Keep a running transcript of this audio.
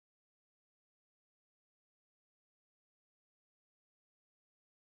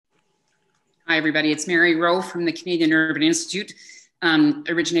Hi, everybody. It's Mary Rowe from the Canadian Urban Institute,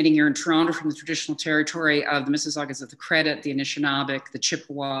 originating here in Toronto from the traditional territory of the Mississaugas of the Credit, the Anishinaabe, the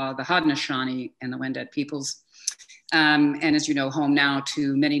Chippewa, the Haudenosaunee, and the Wendat peoples. And as you know, home now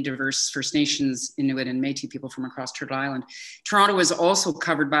to many diverse First Nations, Inuit, and Métis people from across Turtle Island. Toronto was also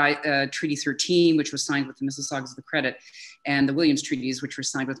covered by Treaty 13, which was signed with the Mississaugas of the Credit, and the Williams Treaties, which were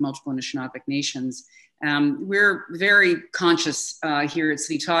signed with multiple Anishinaabe nations. We're very conscious here at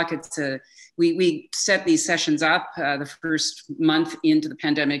City Talk. We set these sessions up the first month into the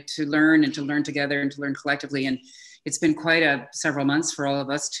pandemic to learn together and to learn collectively. And it's been quite several months for all of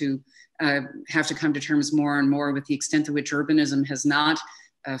us to have to come to terms more and more with the extent to which urbanism has not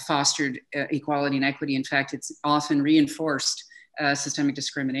fostered equality and equity. In fact, it's often reinforced systemic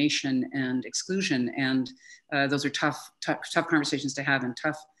discrimination and exclusion. And those are tough conversations to have and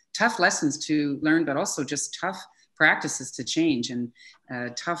tough lessons to learn, but also just tough practices to change and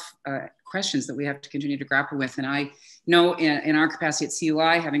tough questions that we have to continue to grapple with. And I know in our capacity at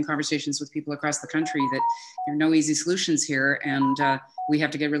CUI, having conversations with people across the country, that there are no easy solutions here. And we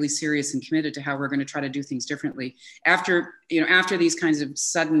have to get really serious and committed to how we're going to try to do things differently. After these kinds of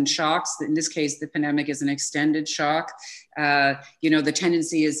sudden shocks, in this case, the pandemic is an extended shock. The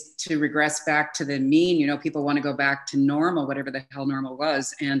tendency is to regress back to the mean. People want to go back to normal, whatever the hell normal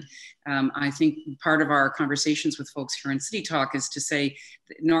was. And I think part of our conversations with folks here in City Talk is to say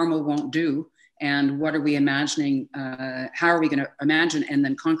that normal won't do. And what are we imagining? How are we going to imagine and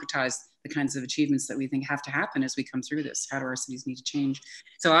then concretize the kinds of achievements that we think have to happen as we come through this? How do our cities need to change?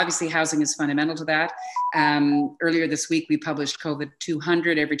 So obviously housing is fundamental to that. Earlier this week, we published COVID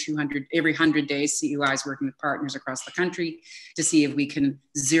 200. Every 100 days, CUI is working with partners across the country to see if we can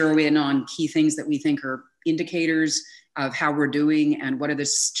zero in on key things that we think are indicators of how we're doing and what are the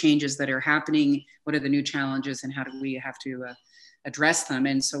changes that are happening, what are the new challenges, and how do we have to address them.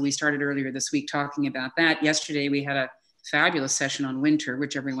 And so we started earlier this week talking about that. Yesterday, we had a fabulous session on winter,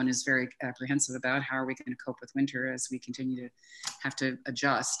 which everyone is very apprehensive about. How are we going to cope with winter as we continue to have to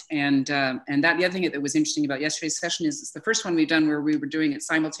adjust? And that the other thing that was interesting about yesterday's session is it's the first one we've done where we were doing it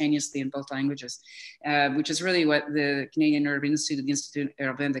simultaneously in both languages, which is really what the Canadian Urban Institute, the Institut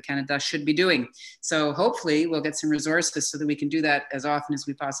Urbain de Canada should be doing. So hopefully we'll get some resources so that we can do that as often as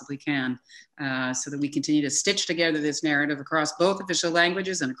we possibly can, so that we continue to stitch together this narrative across both official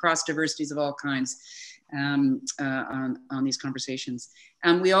languages and across diversities of all kinds. On these conversations.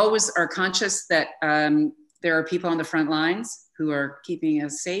 We always are conscious that there are people on the front lines who are keeping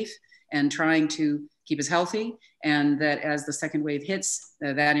us safe and trying to keep us healthy, and that as the second wave hits,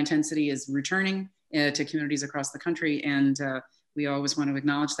 that intensity is returning to communities across the country. And we always want to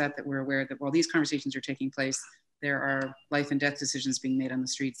acknowledge that we're aware that while these conversations are taking place, there are life and death decisions being made on the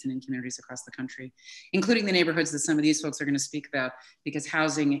streets and in communities across the country, including the neighborhoods that some of these folks are going to speak about, because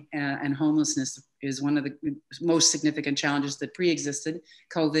housing and homelessness is one of the most significant challenges that pre-existed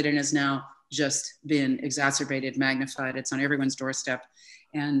COVID and has now just been exacerbated, magnified. It's on everyone's doorstep.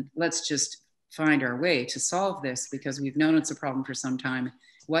 And let's just find our way to solve this, because we've known it's a problem for some time.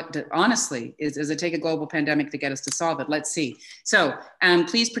 Honestly, does it take a global pandemic to get us to solve it? Let's see. So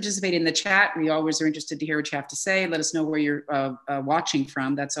please participate in the chat. We always are interested to hear what you have to say. Let us know where you're watching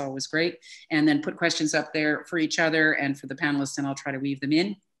from. That's always great. And then put questions up there for each other and for the panelists, and I'll try to weave them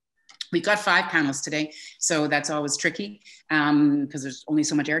in. We've got 5 panels today, so that's always tricky because there's only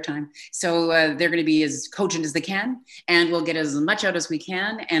so much airtime. So they're going to be as cogent as they can, and we'll get as much out as we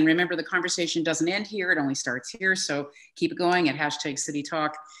can. And remember, the conversation doesn't end here, it only starts here. So keep it going at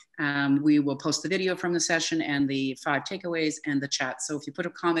 #CityTalk. We will post the video from the session and the 5 takeaways and the chat. So if you put a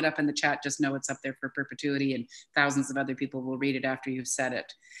comment up in the chat, just know it's up there for perpetuity, and thousands of other people will read it after you've said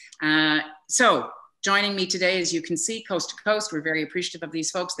it. So joining me today, as you can see, coast to coast, we're very appreciative of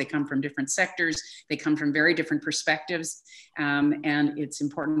these folks. They come from different sectors. They come from very different perspectives. And it's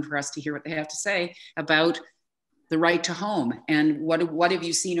important for us to hear what they have to say about the right to home. And what have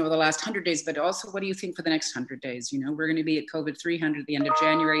you seen over the last 100 days, but also what do you think for the next 100 days? We're going to be at COVID 300 at the end of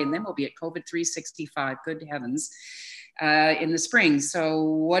January, and then we'll be at COVID 365, good heavens, in the spring. So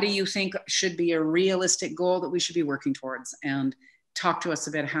what do you think should be a realistic goal that we should be working towards? And talk to us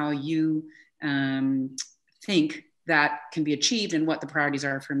about how you think that can be achieved and what the priorities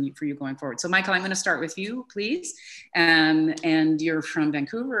are for you going forward. So Micheal, I'm going to start with you, please. And you're from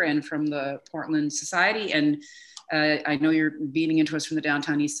Vancouver and from the Portland Society. And I know you're beaming into us from the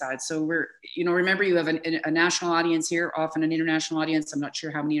downtown east side. So remember, you have a national audience here, often an international audience. I'm not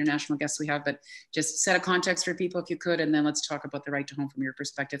sure how many international guests we have, but just set a context for people if you could, and then let's talk about the right to home from your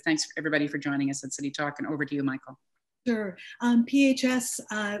perspective. Thanks everybody for joining us at City Talk, and over to you, Micheal. Sure.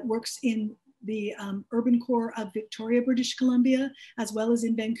 PHS works in the urban core of Victoria, British Columbia, as well as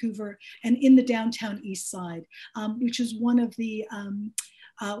in Vancouver and in the downtown east side, which is one of the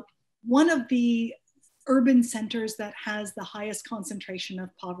urban centers that has the highest concentration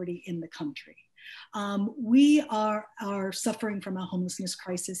of poverty in the country. We are suffering from a homelessness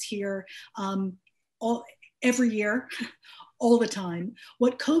crisis here every year, all the time.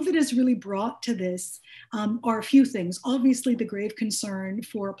 What COVID has really brought to this are a few things. Obviously, the grave concern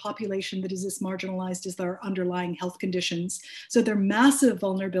for a population that is as marginalized as their underlying health conditions. So their massive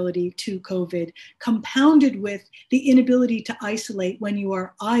vulnerability to COVID, compounded with the inability to isolate when you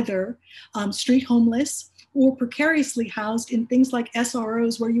are either street homeless or precariously housed in things like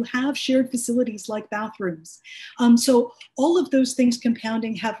SROs where you have shared facilities like bathrooms. So all of those things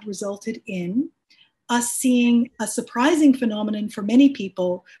compounding have resulted in us seeing a surprising phenomenon for many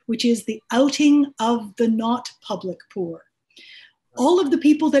people, which is the outing of the not public poor. All of the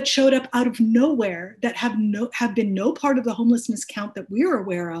people that showed up out of nowhere that have been no part of the homelessness count that we're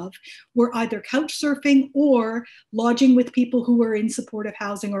aware of were either couch surfing or lodging with people who were in supportive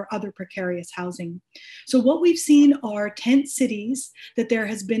housing or other precarious housing. So what we've seen are tent cities that there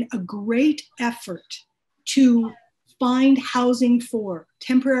has been a great effort to find housing for,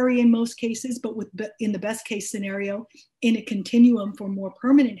 temporary in most cases, but in the best case scenario, in a continuum for more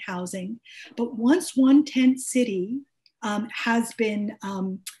permanent housing. But once one tent city has been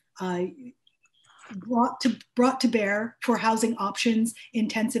brought to bear for housing options,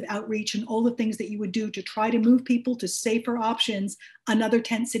 intensive outreach, and all the things that you would do to try to move people to safer options, another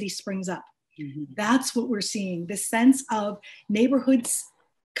tent city springs up. Mm-hmm. That's what we're seeing, this sense of neighborhoods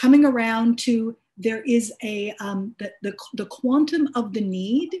coming around to there is the quantum of the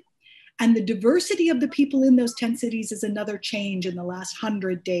need and the diversity of the people in those tent cities is another change in the last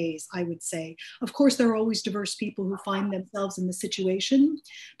 100 days, I would say. Of course, there are always diverse people who find themselves in the situation,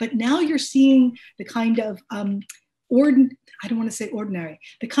 but now you're seeing the kind of I don't want to say ordinary,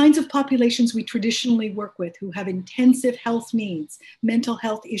 the kinds of populations we traditionally work with who have intensive health needs, mental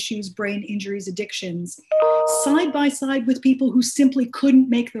health issues, brain injuries, addictions, side by side with people who simply couldn't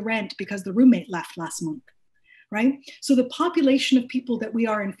make the rent because the roommate left last month, right? So the population of people that we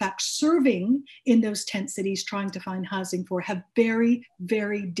are in fact serving in those tent cities trying to find housing for have very,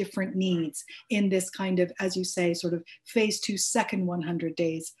 very different needs in this kind of, as you say, sort of phase 2, second 100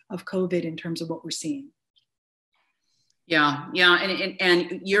 days of COVID in terms of what we're seeing. Yeah,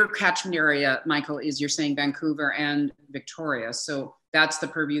 and your catchment area, Micheal, is you're saying Vancouver and Victoria. So that's the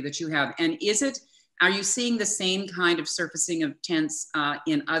purview that you have. And are you seeing the same kind of surfacing of tents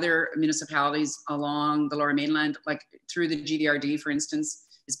in other municipalities along the Lower Mainland, like through the GVRD, for instance?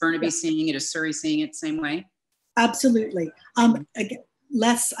 Is Burnaby seeing it? Is Surrey seeing it the same way? Absolutely. Again,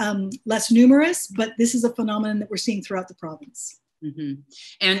 less numerous, but this is a phenomenon that we're seeing throughout the province. Mm-hmm.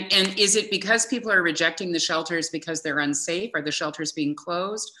 And is it because people are rejecting the shelters because they're unsafe? Are the shelters being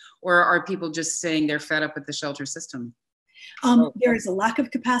closed? Or are people just saying they're fed up with the shelter system? There is a lack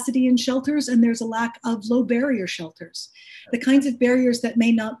of capacity in shelters and there's a lack of low barrier shelters. The kinds of barriers that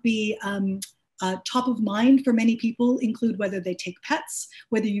may not be top of mind for many people include whether they take pets,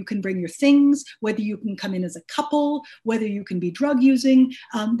 whether you can bring your things, whether you can come in as a couple, whether you can be drug using.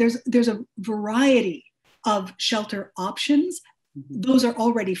 There's a variety of shelter options. Mm-hmm. Those are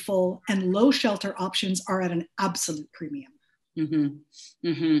already full and low shelter options are at an absolute premium. Mm-hmm.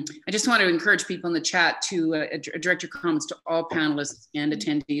 Mm-hmm. I just want to encourage people in the chat to direct your comments to all panelists and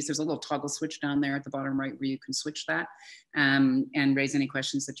attendees. There's a little toggle switch down there at the bottom right where you can switch that and raise any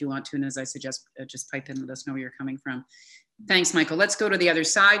questions that you want to. And as I suggest, just pipe in and let us know where you're coming from. Thanks, Micheal. Let's go to the other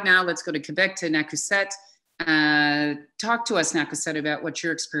side now. Let's go to Quebec, to Nakuset. Talk to us, Nakuset, about what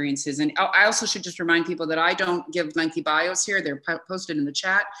your experience is. And I also should just remind people that I don't give lengthy bios here. They're posted in the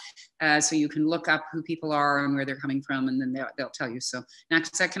chat, so you can look up who people are and where they're coming from, and then they'll tell you. So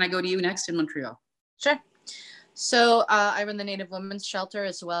Nakuset, can I go to you next in Montreal? Sure. So I run the Native Women's Shelter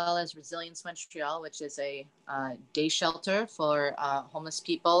as well as Resilience Montreal, which is a day shelter for homeless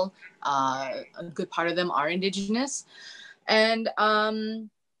people. A good part of them are Indigenous. And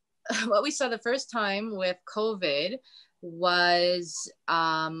what we saw the first time with COVID was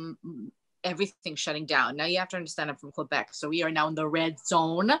everything shutting down. Now you have to understand I'm from Quebec. So we are now in the red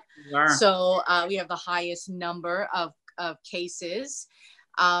zone. Yeah. So we have the highest number of cases.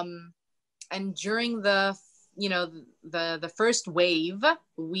 And during the first wave,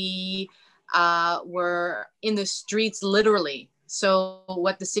 we were in the streets literally. So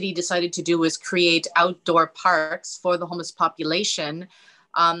what the city decided to do was create outdoor parks for the homeless population.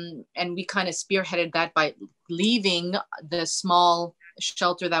 And we kind of spearheaded that by leaving the small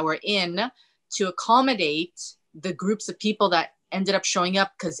shelter that we're in to accommodate the groups of people that ended up showing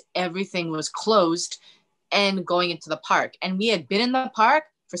up because everything was closed and going into the park. And we had been in the park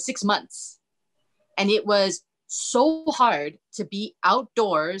for 6 months. And it was so hard to be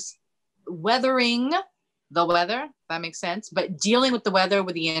outdoors, weathering the weather, if that makes sense, but dealing with the weather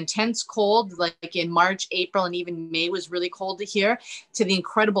with the intense cold, like in March, April, and even May was really cold here, to the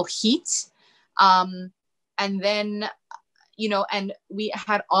incredible heat. And then, you know, and we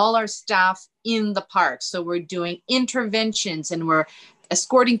had all our staff in the park. So we're doing interventions and we're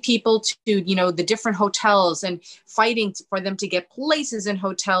escorting people to, you know, the different hotels and fighting for them to get places in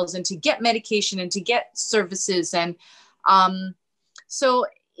hotels and to get medication and to get services. And so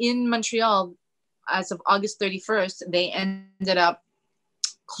in Montreal, as of August 31st, they ended up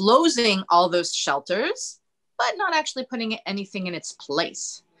closing all those shelters, but not actually putting anything in its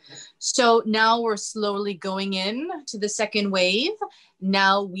place. So now we're slowly going in to the second wave.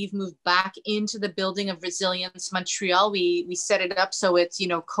 Now we've moved back into the building of Resilience Montreal. We set it up so it's, you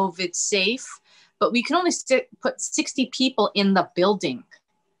know, COVID safe, but we can only put 60 people in the building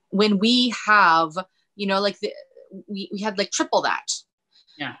when we have, you know, like we had like triple that.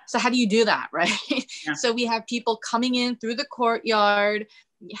 Yeah. So how do you do that, right? Yeah. So we have people coming in through the courtyard,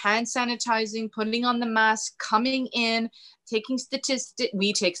 hand sanitizing, putting on the mask, coming in, taking statistics.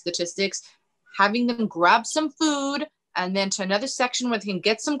 We take statistics, having them grab some food, and then to another section where they can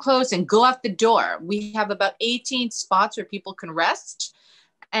get some clothes and go out the door. We have about 18 spots where people can rest.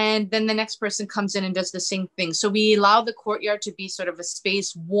 And then the next person comes in and does the same thing. So we allow the courtyard to be sort of a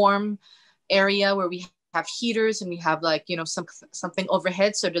space, warm area where we have heaters and we have, like, you know, something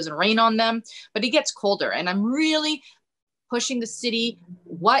overhead so it doesn't rain on them, but it gets colder. And I'm really pushing the city,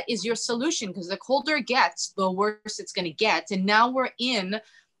 what is your solution? Because the colder it gets, the worse it's going to get. And now we're in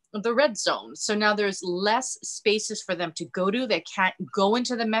the red zone. So now there's less spaces for them to go to. They can't go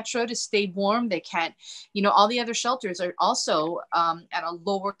into the metro to stay warm. They can't, you know, all the other shelters are also at a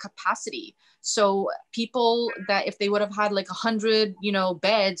lower capacity. So people that if they would have had like 100, you know,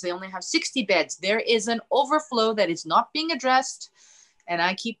 beds, they only have 60 beds. There is an overflow that is not being addressed. And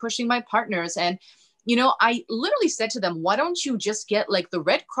I keep pushing my partners. And, you know, I literally said to them, why don't you just get like the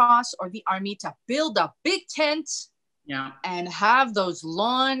Red Cross or the Army to build a big tent, yeah, and have those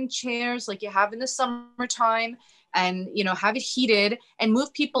lawn chairs like you have in the summertime and, you know, have it heated and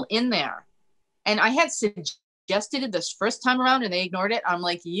move people in there. And I had suggested it this first time around and they ignored it. I'm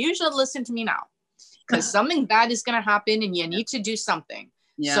like, you should listen to me now because something bad is going to happen and you need to do something.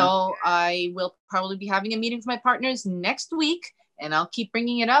 Yeah. So I will probably be having a meeting with my partners next week and I'll keep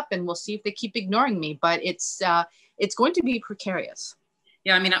bringing it up and we'll see if they keep ignoring me, but it's going to be precarious.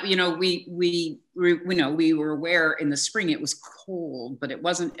 Yeah, I mean, you know, we were aware in the spring it was cold, but it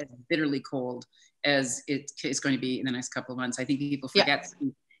wasn't as bitterly cold as it is going to be in the next couple of months. I think people forget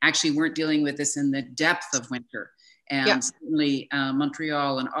we actually weren't dealing with this in the depth of winter. And certainly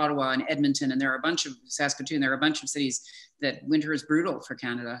Montreal and Ottawa and Edmonton, and there are a bunch of Saskatoon, there are a bunch of cities that winter is brutal for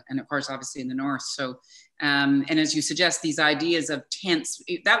Canada. And of course, obviously in the north. So, and as you suggest, these ideas of tents,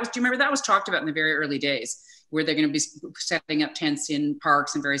 do you remember that was talked about in the very early days, where they're going to be setting up tents in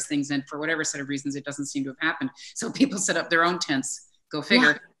parks and various things. And for whatever set of reasons, it doesn't seem to have happened. So people set up their own tents, go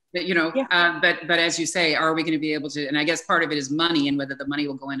figure. Yeah. But, you know, but as you say, are we going to be able to, and I guess part of it is money and whether the money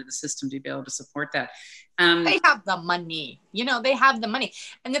will go into the system to be able to support that. They have the money, you know, they have the money.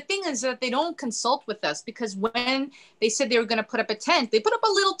 And the thing is that they don't consult with us because when they said they were going to put up a tent, they put up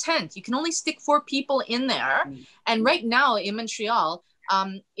a little tent. You can only stick 4 people in there. Mm-hmm. And right now in Montreal,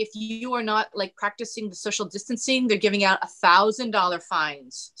 if you are not like practicing the social distancing, they're giving out $1,000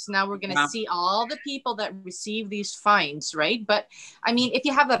 fines. So now we're going to see all the people that receive these fines, right? But I mean, if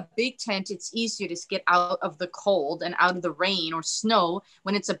you have a big tent, it's easier to get out of the cold and out of the rain or snow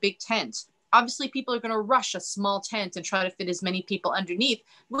when it's a big tent. Obviously, people are going to rush a small tent and try to fit as many people underneath,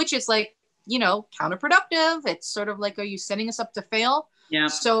 which is like, you know, counterproductive. It's sort of like, are you setting us up to fail? Yeah.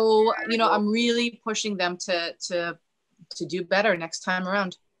 So, you know, I'm really pushing them to do better next time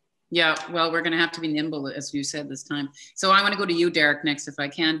around. Yeah, well, we're going to have to be nimble, as you said this time. So I want to go to you, Derek, next, if I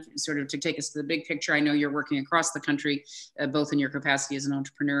can, sort of to take us to the big picture. I know you're working across the country, both in your capacity as an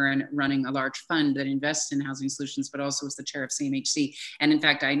entrepreneur and running a large fund that invests in housing solutions, but also as the chair of CMHC. And in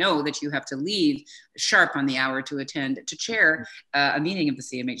fact, I know that you have to leave sharp on the hour to chair a meeting of the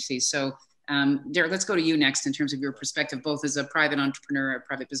CMHC. So Derek, let's go to you next in terms of your perspective, both as a private entrepreneur, a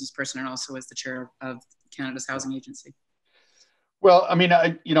private business person, and also as the chair of Canada's Housing Agency. Well, I mean,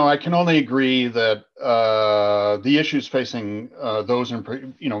 I can only agree that the issues facing those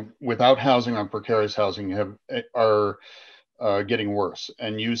without housing on precarious housing are getting worse,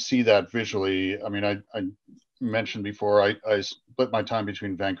 and you see that visually. I mean, mentioned before, I split my time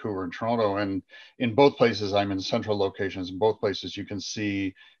between Vancouver and Toronto, and in both places, I'm in central locations. In both places, you can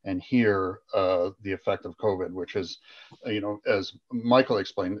see and hear the effect of COVID, which is, as Micheal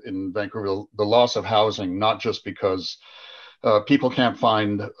explained, in Vancouver, the loss of housing, not just because people can't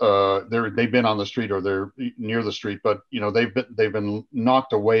find they've been on the street or they're near the street, but they've been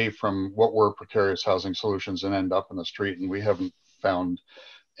knocked away from what were precarious housing solutions and end up in the street, and we haven't found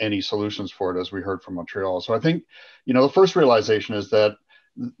any solutions for it, as we heard from Montreal. So I think, the first realization is that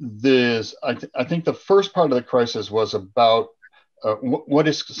I think the first part of the crisis was about what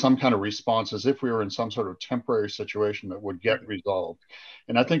is some kind of response, as if we were in some sort of temporary situation that would get resolved.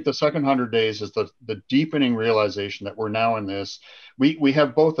 And I think the second 100 days is the deepening realization that we're now in this. We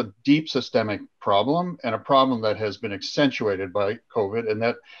have both a deep systemic problem and a problem that has been accentuated by COVID, and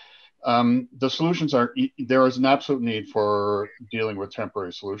that the solutions there is an absolute need for dealing with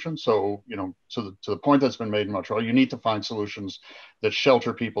temporary solutions. So, to the point that's been made in Montreal, you need to find solutions that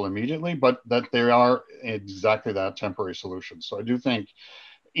shelter people immediately, but that they are exactly that, temporary solutions. So I do think,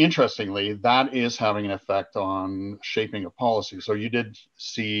 interestingly, that is having an effect on shaping a policy. So you did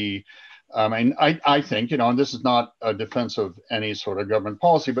see, and I think, and this is not a defense of any sort of government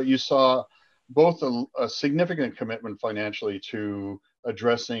policy, but you saw both a significant commitment financially to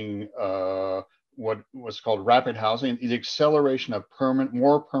addressing what was called rapid housing, the acceleration of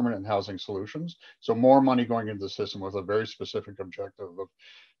more permanent housing solutions. So more money going into the system with a very specific objective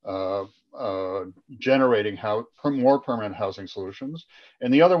of generating more permanent housing solutions.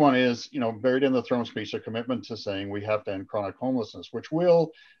 And the other one is, buried in the throne speech, a commitment to saying we have to end chronic homelessness, which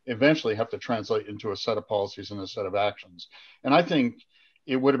will eventually have to translate into a set of policies and a set of actions. And I think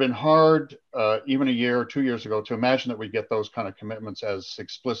it would have been hard even a year or 2 years ago to imagine that we get those kind of commitments as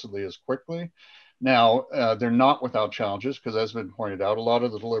explicitly as quickly. Now, they're not without challenges, because as has been pointed out, a lot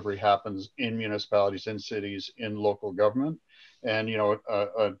of the delivery happens in municipalities, in cities, in local government. And,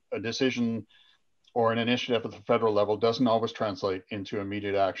 a decision or an initiative at the federal level doesn't always translate into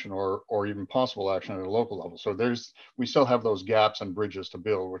immediate action or even possible action at a local level. So we still have those gaps and bridges to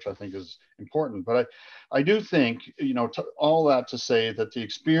build, which I think is important. But I do think, all that to say that the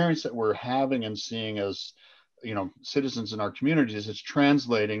experience that we're having and seeing as, citizens in our communities is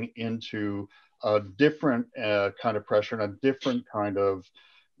translating into a different kind of pressure and a different kind of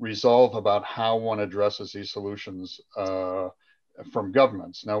resolve about how one addresses these solutions from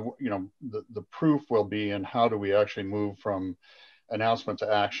governments. Now, the proof will be in how do we actually move from announcement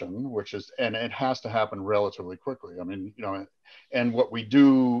to action, and it has to happen relatively quickly. I mean, and what we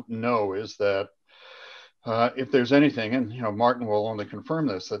do know is that if there's anything, and Martin will only confirm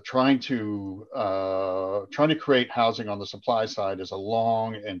this, that trying to create housing on the supply side is a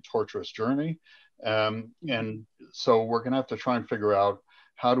long and tortuous journey, and so we're going to have to try and figure out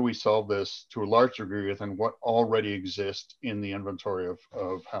how do we solve this to a large degree within what already exists in the inventory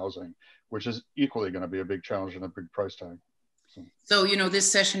of housing, which is equally going to be a big challenge and a big price tag. So,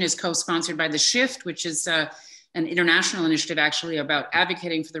 this session is co-sponsored by The Shift, which is an international initiative actually about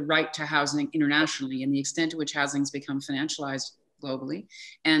advocating for the right to housing internationally and the extent to which housing has become financialized globally,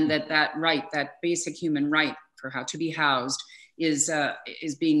 and that right, that basic human right for how to be housed, is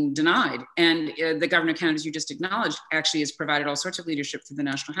being denied. And the government of Canada, as you just acknowledged, actually has provided all sorts of leadership through the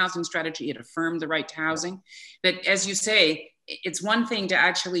National Housing Strategy. It affirmed the right to housing. But as you say, it's one thing to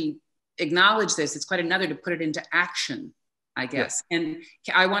actually acknowledge this. It's quite another to put it into action, I guess. Yeah. And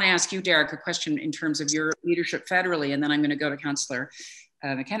I want to ask you, Derek, a question in terms of your leadership federally, and then I'm going to go to Councillor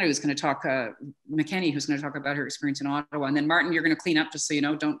McKenna, who's going to talk, McKenney, who's going to talk about her experience in Ottawa. And then Martin, you're going to clean up just so you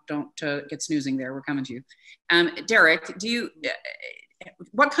know, don't get snoozing there. We're coming to you. Derek,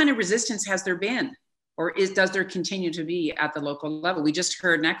 what kind of resistance has there been? Or does there continue to be at the local level? We just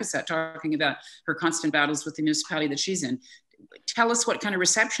heard Nakuset talking about her constant battles with the municipality that she's in. Tell us what kind of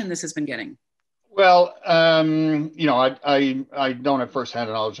reception this has been getting. Well, I don't have firsthand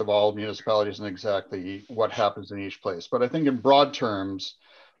knowledge of all municipalities and exactly what happens in each place, but I think in broad terms,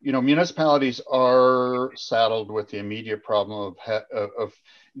 municipalities are saddled with the immediate problem of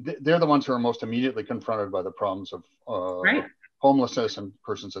they're the ones who are most immediately confronted by the problems of right. homelessness and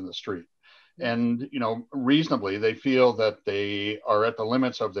persons in the street. And, reasonably, they feel that they are at the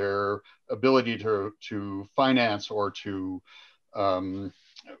limits of their ability to finance or to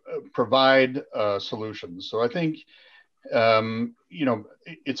provide solutions. So I think,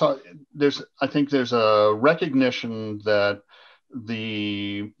 there's a recognition that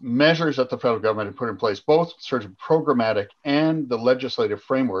the measures that the federal government had put in place, both sort of programmatic and the legislative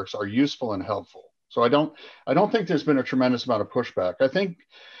frameworks, are useful and helpful. So I don't think there's been a tremendous amount of pushback. I think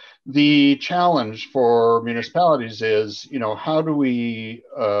the challenge for municipalities is, how do we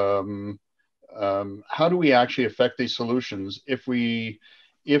how do we actually affect these solutions if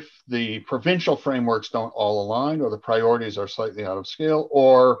the provincial frameworks don't all align, or the priorities are slightly out of scale,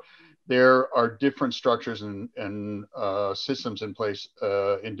 or there are different structures and systems in place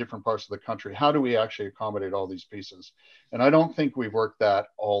in different parts of the country? How do we actually accommodate all these pieces? And I don't think we've worked that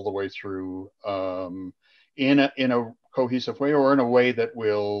all the way through in a cohesive way, or in a way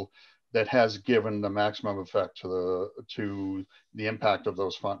that has given the maximum effect to the impact of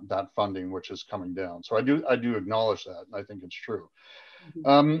that funding, which is coming down. So I do acknowledge that, and I think it's true.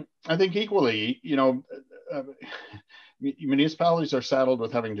 I think equally, municipalities are saddled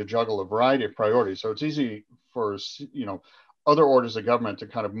with having to juggle a variety of priorities. So it's easy for, other orders of government to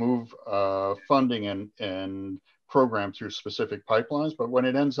kind of move funding and program through specific pipelines. But when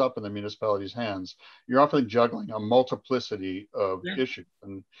it ends up in the municipality's hands, you're often juggling a multiplicity of issues.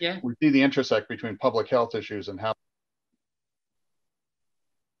 And we see the intersect between public health issues and how.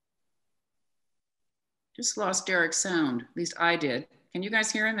 Just lost Derek's sound, at least I did. Can you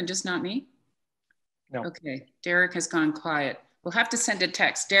guys hear him and just not me? No. Okay, Derek has gone quiet. We'll have to send a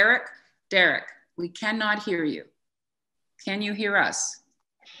text. Derek, we cannot hear you. Can you hear us?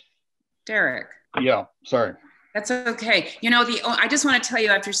 Derek. Yeah, sorry. That's okay. I just want to tell you,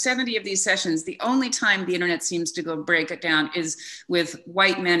 after 70 of these sessions, the only time the internet seems to break it down is with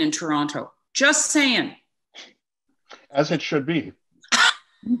white men in Toronto. Just saying. As it should be.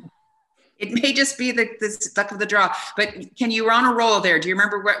 It may just be the luck of the draw, but you were on a roll there. Do you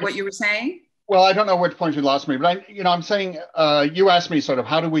remember what you were saying? Well, I don't know which point you lost me, but I'm saying, you asked me sort of,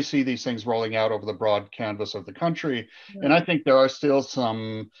 how do we see these things rolling out over the broad canvas of the country? Yeah. And I think there are still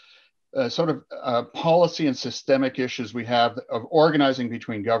some policy and systemic issues we have of organizing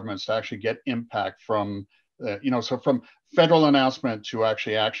between governments to actually get impact from, so from federal announcement to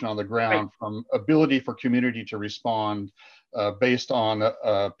actually action on the ground, right, from ability for community to respond based on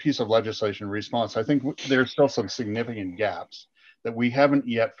a piece of legislation response. I think there's still some significant gaps that we haven't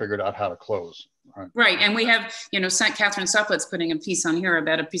yet figured out how to close. Right, and we have, Catherine Supplett's putting a piece on here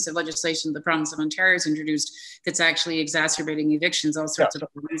about a piece of legislation the province of Ontario has introduced that's actually exacerbating evictions, all sorts of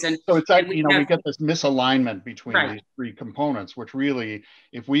things. And so it's like, we get this misalignment between these three components, which really,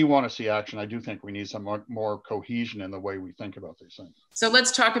 if we want to see action, I do think we need some more cohesion in the way we think about these things. So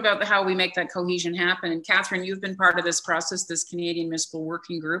let's talk about how we make that cohesion happen. And Catherine, you've been part of this process, this Canadian Municipal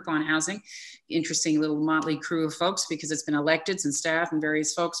Working Group on Housing. Interesting little motley crew of folks, because it's been electeds and staff and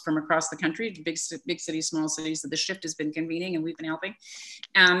various folks from across the country, big cities, small cities, that the shift has been convening, and we've been helping.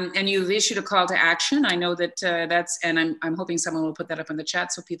 And you've issued a call to action. I know that and I'm hoping someone will put that up in the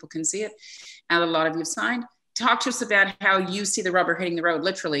chat so people can see it. And a lot of you have signed. Talk to us about how you see the rubber hitting the road,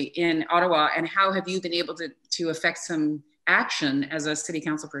 literally, in Ottawa, and how have you been able to affect some action as a city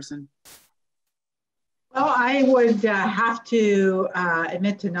council person? Well, I would have to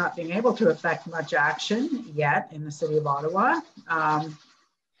admit to not being able to affect much action yet in the city of Ottawa.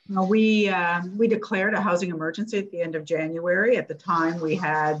 We declared a housing emergency at the end of January. At the time, we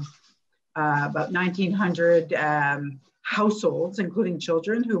had about 1,900 households, including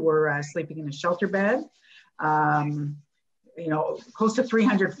children, who were sleeping in a shelter bed. Close to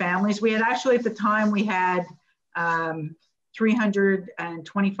 300 families. We had actually, at the time, we had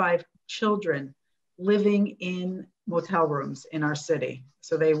 325 children living in motel rooms in our city.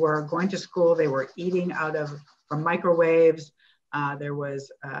 So they were going to school, they were eating from microwaves. There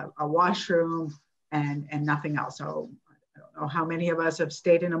was a washroom and nothing else. So I don't know how many of us have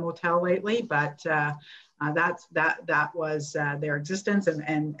stayed in a motel lately, but that was their existence,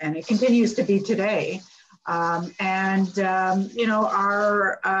 and it continues to be today. Our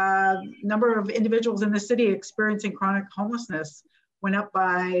number of individuals in the city experiencing chronic homelessness went up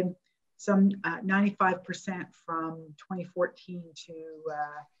by some 95% from 2014 to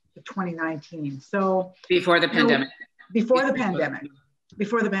 2019. So before the pandemic. Before the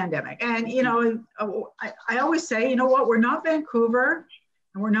pandemic. And, I always say, we're not Vancouver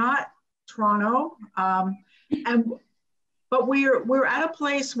and we're not Toronto. But we're at a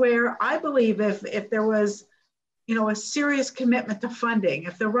place where I believe if there was, a serious commitment to funding,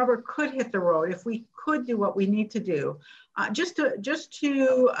 if the rubber could hit the road, if we could do what we need to do, just to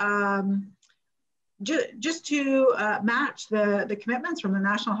match the commitments from the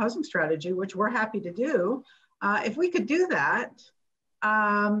National Housing Strategy, which we're happy to do. If we could do that,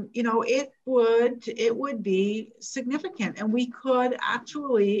 it would be significant, and we could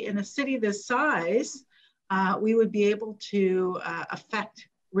actually, in a city this size, we would be able to affect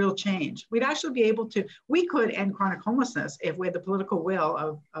real change. We'd actually be able to. We could end chronic homelessness if we had the political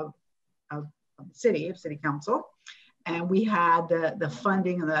will of city council, and we had the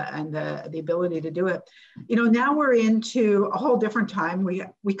funding and the ability to do it. You know, now we're into a whole different time.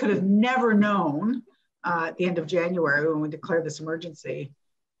 We could have never known at the end of January when we declared this emergency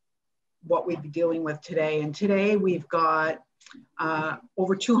what we'd be dealing with today. And today we've got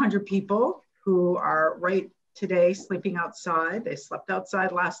over 200 people who are right today sleeping outside. They slept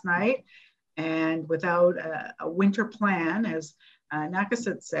outside last night, and without a winter plan, as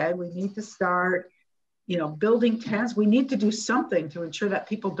Nakuset said, we need to start, you know, building tents. We need to do something to ensure that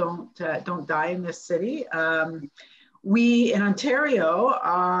people don't die in this city. We in Ontario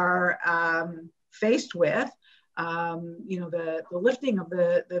are faced with, you know, the lifting of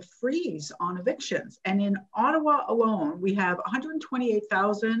the freeze on evictions. And in Ottawa alone, we have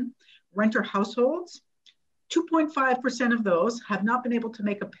 128,000 renter households. 2.5% of those have not been able to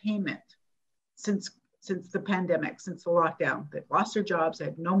make a payment since the pandemic, since the lockdown. They've lost their jobs, they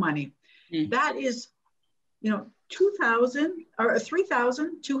have no money. That is, you know,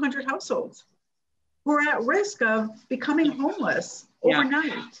 3,200 households who are at risk of becoming homeless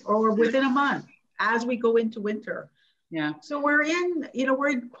overnight or within a month as we go into winter. Yeah. So we're in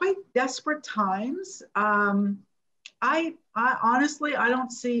quite desperate times. I honestly, I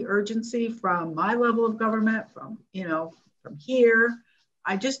don't see urgency from my level of government, from here.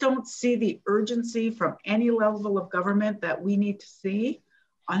 I just don't see the urgency from any level of government that we need to see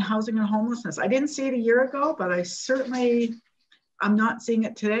on housing and homelessness. I didn't see it a year ago, but I'm not seeing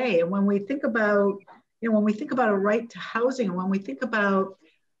it today. And when we think about, when we think about a right to housing, and when we think about,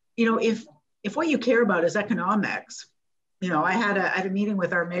 if what you care about is economics, I had a meeting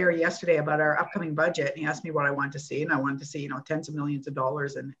with our mayor yesterday about our upcoming budget, and he asked me what I wanted to see, and I wanted to see, tens of millions of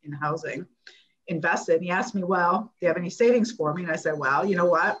dollars in housing invested. And he asked me, well, do you have any savings for me? And I said, well, you know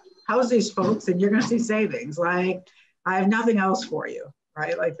what? House these folks, and you're going to see savings. Like, I have nothing else for you,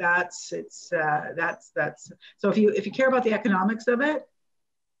 right? Like that's. So if you care about the economics of it,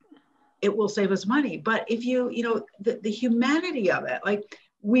 it will save us money. But if the humanity of it, like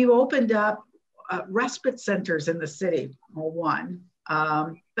we've opened up respite centers in the city,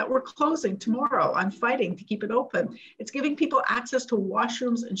 that we're closing tomorrow. I'm fighting to keep it open. It's giving people access to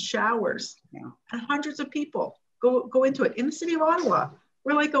washrooms and showers. Yeah. And hundreds of people go into it. In the city of Ottawa,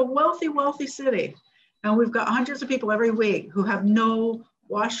 we're like a wealthy, wealthy city. And we've got hundreds of people every week who have no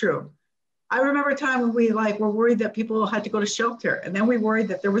washroom. I remember a time when we were worried that people had to go to shelter. And then we worried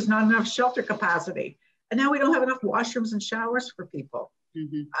that there was not enough shelter capacity. And now we don't have enough washrooms and showers for people.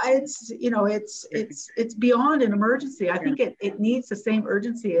 Mm-hmm. It's beyond an emergency. I think it needs the same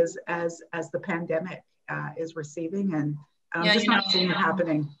urgency as the pandemic is receiving, and I'm just not seeing it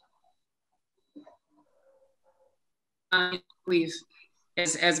happening. We've,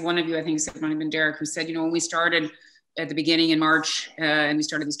 as one of you, I think said, might have been Derek, who said, when we started at the beginning in March and we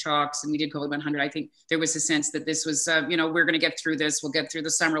started these talks and we did COVID 100, I think there was a sense that this was, we're going to get through this. We'll get through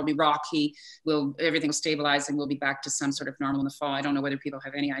the summer. It'll be rocky. Everything will stabilize and we'll be back to some sort of normal in the fall. I don't know whether people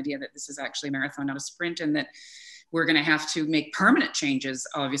have any idea that this is actually a marathon, not a sprint, and that we're going to have to make permanent changes,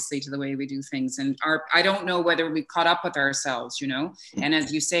 obviously, to the way we do things. And I don't know whether we've caught up with ourselves, and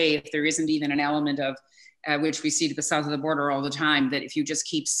as you say, if there isn't even an element of which we see to the south of the border all the time, that if you just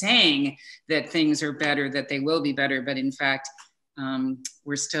keep saying that things are better, that they will be better, but in fact,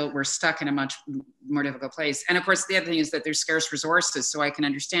 we're stuck in a much more difficult place. And of course, the other thing is that there's scarce resources. So I can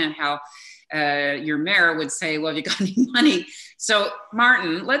understand how your mayor would say, well, have you got any money? So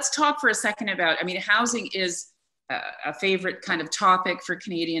Martin, let's talk for a second about, housing is a favorite kind of topic for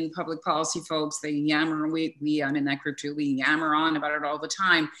Canadian public policy folks. They yammer, I'm in that group too, we yammer on about it all the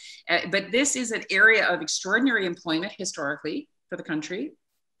time. But this is an area of extraordinary employment historically for the country.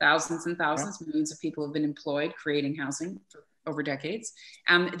 Thousands and thousands, millions of people have been employed creating housing for over decades.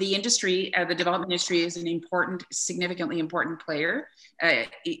 The industry, the development industry is an significantly important player. And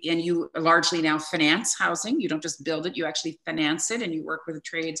you largely now finance housing. You don't just build it, you actually finance it, and you work with the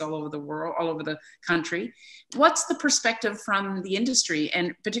trades all over the world, all over the country. What's the perspective from the industry,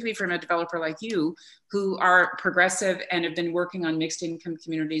 and particularly from a developer like you, who are progressive and have been working on mixed income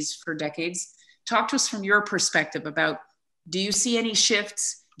communities for decades? Talk to us from your perspective about, do you see any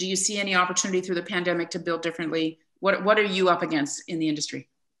shifts? Do you see any opportunity through the pandemic to build differently? What are you up against in the industry?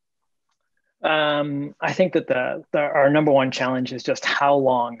 I think that our number one challenge is just how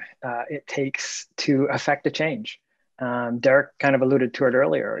long it takes to affect a change. Derek kind of alluded to it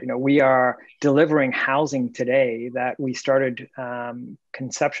earlier. We are delivering housing today that we started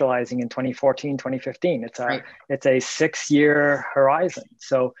conceptualizing in 2014, 2015. It's a 6-year horizon.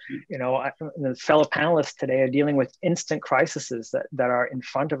 So, the fellow panelists today are dealing with instant crises that are in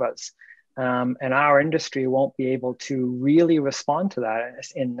front of us. And our industry won't be able to really respond to that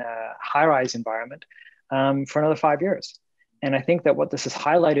in a high-rise environment for another 5 years. And I think that what this has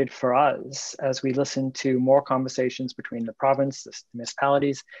highlighted for us as we listen to more conversations between the province, the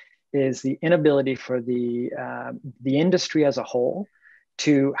municipalities, is the inability for the industry as a whole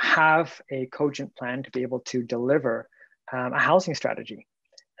to have a cogent plan to be able to deliver a housing strategy.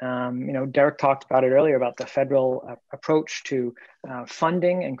 Derek talked about it earlier about the federal approach to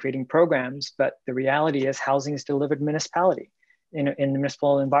funding and creating programs, but the reality is housing is delivered municipality in the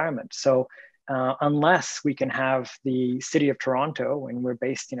municipal environment. So unless we can have the city of Toronto, and we're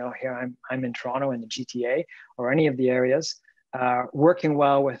based, here I'm in Toronto in the GTA or any of the areas, working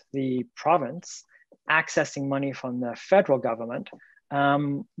well with the province, accessing money from the federal government,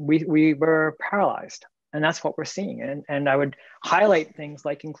 we were paralyzed. And that's what we're seeing. And I would highlight things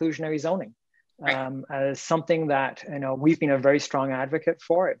like inclusionary zoning as something that we've been a very strong advocate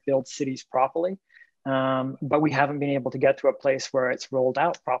for. It builds cities properly. But we haven't been able to get to a place where it's rolled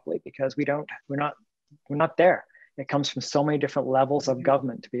out properly because we're not there. It comes from so many different levels of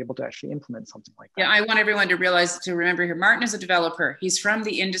government to be able to actually implement something like that. Yeah, I want everyone to remember here, Martin is a developer. He's from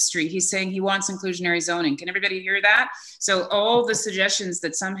the industry. He's saying he wants inclusionary zoning. Can everybody hear that? So all the suggestions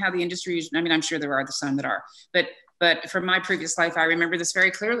that somehow the industry, I'm sure there are some that are, but from my previous life, I remember this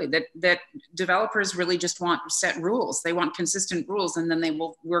very clearly, that developers really just want set rules. They want consistent rules, and then they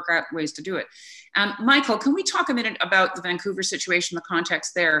will work out ways to do it. Micheal, can we talk a minute about the Vancouver situation, the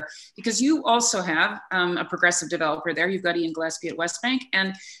context there? Because you also have a progressive developer there. You've got Ian Gillespie at Westbank,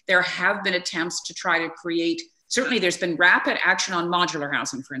 and there have been attempts to try to create, certainly there's been rapid action on modular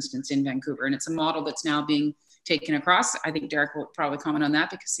housing, for instance, in Vancouver, and it's a model that's now being taken across. I think Derek will probably comment on that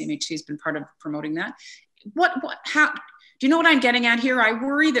because CMHC has been part of promoting that. How do you know what I'm getting at here? I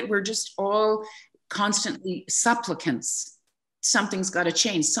worry that we're just all constantly supplicants. Something's got to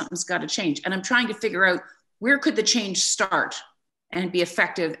change. Something's got to change. And I'm trying to figure out where could the change start and be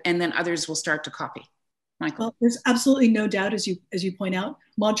effective, and then others will start to copy. Micheal. Well, there's absolutely no doubt, as you point out,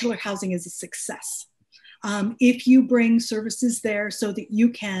 modular housing is a success. If you bring services there so that you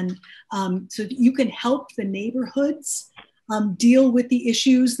can help the neighborhoods deal with the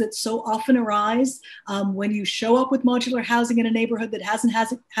issues that so often arise. When you show up with modular housing in a neighborhood that hasn't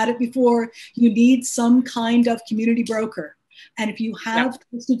had it before, you need some kind of community broker. And if you have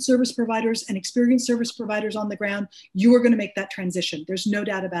trusted service providers and experienced service providers on the ground, you are going to make that transition. There's no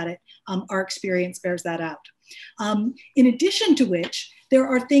doubt about it. Our experience bears that out. In addition to which, there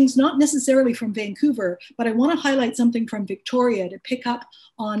are things not necessarily from Vancouver, but I want to highlight something from Victoria to pick up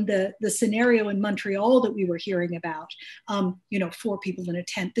on the scenario in Montreal that we were hearing about. 4 people in a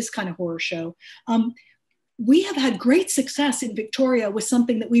tent, this kind of horror show. We have had great success in Victoria with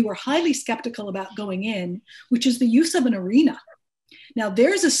something that we were highly skeptical about going in, which is the use of an arena. Now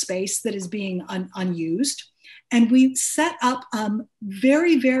there's a space that is being unused, and we set up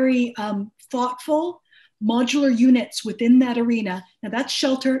very, very thoughtful modular units within that arena. Now that's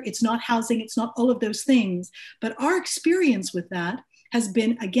shelter, it's not housing, it's not all of those things, but our experience with that has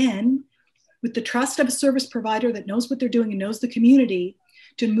been, again, with the trust of a service provider that knows what they're doing and knows the community,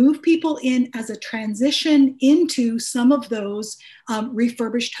 to move people in as a transition into some of those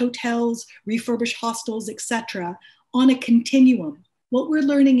refurbished hotels, refurbished hostels, etc., on a continuum. What we're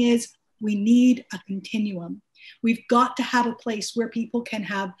learning is we need a continuum. We've got to have a place where people can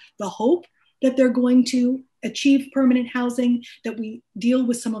have the hope that they're going to achieve permanent housing, that we deal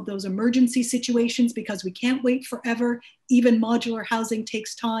with some of those emergency situations because we can't wait forever. Even modular housing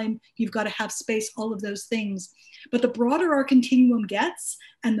takes time. You've got to have space, all of those things. But the broader our continuum gets,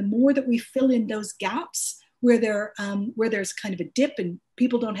 and the more that we fill in those gaps where there's kind of a dip and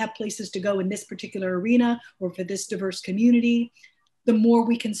people don't have places to go in this particular arena or for this diverse community, the more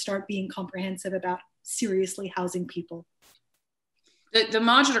we can start being comprehensive about seriously housing people. The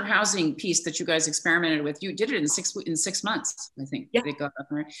modular housing piece that you guys experimented with, you did it in 6 months, I think. Yeah. They got up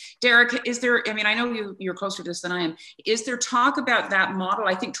and running. Derek, is there, I know you're closer to this than I am. Is there talk about that model?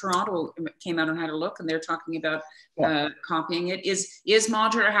 I think Toronto came out and had a look, and they're talking about copying it. Is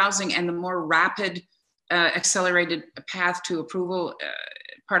modular housing and the more rapid, accelerated path to approval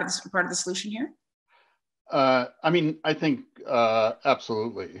part of the solution here? I think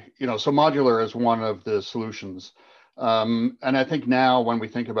absolutely. So modular is one of the solutions. And I think now when we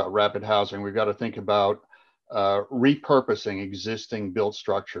think about rapid housing, we've got to think about repurposing existing built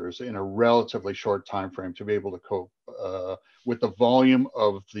structures in a relatively short time frame to be able to cope with the volume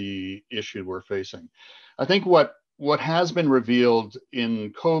of the issue we're facing. I think what has been revealed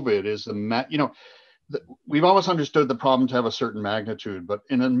in COVID is we've always understood the problem to have a certain magnitude, but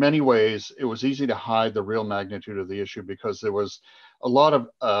in many ways, it was easy to hide the real magnitude of the issue because there was a lot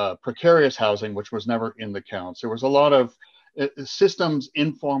of precarious housing, which was never in the counts. There was a lot of systems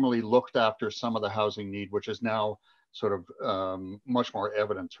informally looked after some of the housing need, which is now sort of much more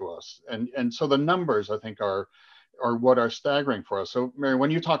evident to us. And so the numbers, I think, are what are staggering for us. So Mary,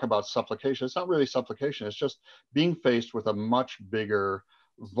 when you talk about supplication, it's not really supplication, it's just being faced with a much bigger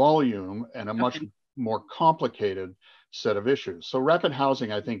volume and a much more complicated set of issues. So rapid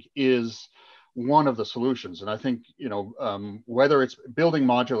housing, I think, is one of the solutions. And I think, you know, whether it's building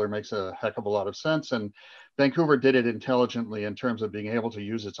modular makes a heck of a lot of sense. And Vancouver did it intelligently in terms of being able to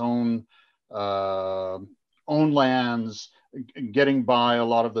use its own lands, getting by a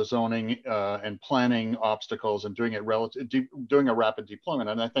lot of the zoning and planning obstacles and doing it doing a rapid deployment.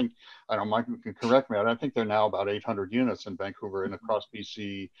 And I think, I don't know, Mike can correct me, I think there are now about 800 units in Vancouver and across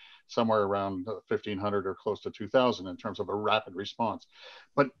BC, somewhere around 1,500 or close to 2,000 in terms of a rapid response.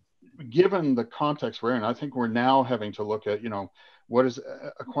 But given the context we're in, I think we're now having to look at, you know, what is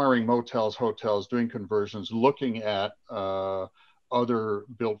acquiring motels, hotels, doing conversions, looking at other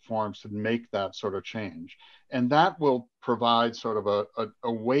built forms to make that sort of change. And that will provide sort of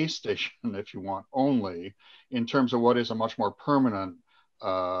a way station, if you want, only in terms of what is a much more permanent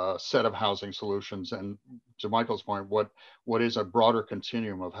set of housing solutions. And to Michael's point, what is a broader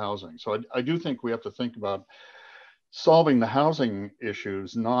continuum of housing. So I do think we have to think about solving the housing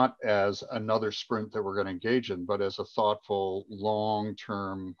issues not as another sprint that we're going to engage in, but as a thoughtful,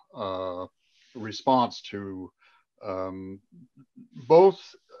 long-term response to both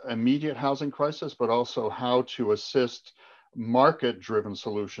immediate housing crisis, but also how to assist market-driven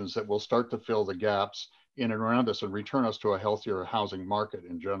solutions that will start to fill the gaps in and around us and return us to a healthier housing market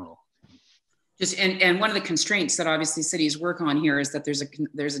in general. Just and one of the constraints that obviously cities work on here is that there's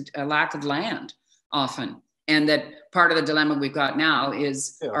a lack of land often, and that part of the dilemma we've got now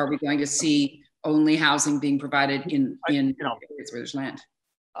is, are we going to see only housing being provided in areas where there's land?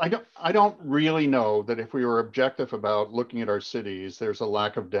 I don't really know that if we were objective about looking at our cities, there's a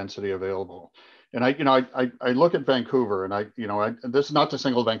lack of density available. And I look at Vancouver, and this is not to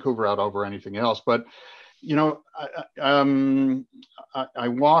single Vancouver out over anything else, but I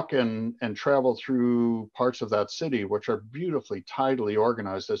walk and travel through parts of that city, which are beautifully tidily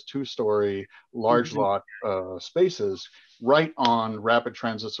organized as two-story large lot spaces, right on rapid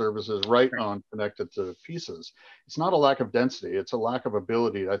transit services, right on connected to pieces. It's not a lack of density, it's a lack of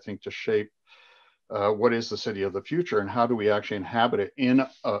ability, I think, to shape what is the city of the future and how do we actually inhabit it in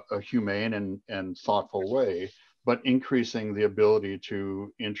a humane and thoughtful way, but increasing the ability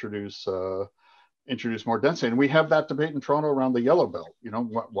to introduce more density. And we have that debate in Toronto around the yellow belt. You know,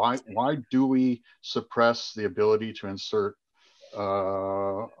 why do we suppress the ability to insert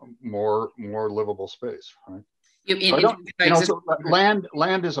more livable space, right?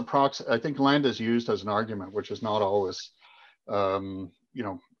 Land is a proxy. I think land is used as an argument, which is not always,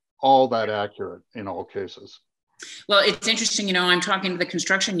 all that accurate in all cases. Well, it's interesting, I'm talking to the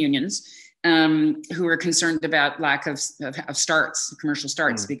construction unions who are concerned about lack of starts, commercial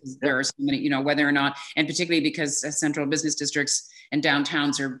starts, because there are so many, whether or not, and particularly because central business districts and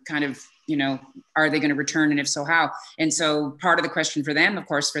downtowns are kind of, are they going to return, and if so, how? And so part of the question for them, of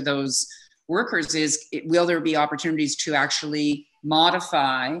course, for those workers is, will there be opportunities to actually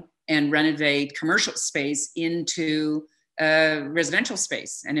modify and renovate commercial space into residential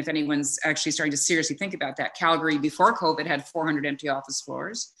space? And if anyone's actually starting to seriously think about that, Calgary before COVID had 400 empty office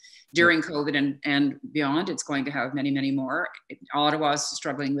floors. During COVID and beyond, it's going to have many, many more. Ottawa is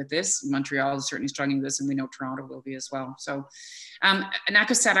struggling with this. Montreal is certainly struggling with this, and we know Toronto will be as well. So,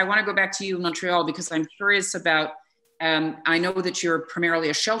 Nakuset, I want to go back to you in Montreal, because I'm curious about, I know that you're primarily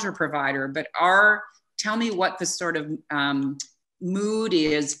a shelter provider, but tell me what the sort of mood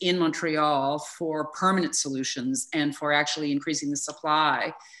is in Montreal for permanent solutions and for actually increasing the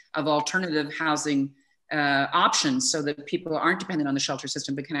supply of alternative housing options, so that people aren't dependent on the shelter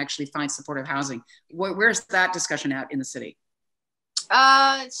system but can actually find supportive housing. Where's that discussion at in the city?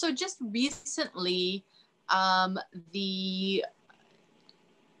 So just recently, the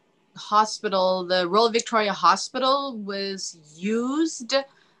hospital, the Royal Victoria Hospital, was used.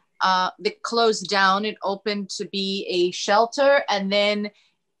 It closed down. It opened to be a shelter, and then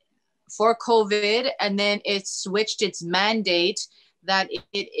for COVID, and then it switched its mandate that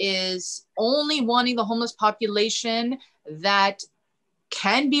it is only wanting the homeless population that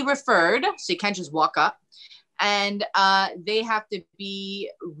can be referred, so you can't just walk up, and they have to be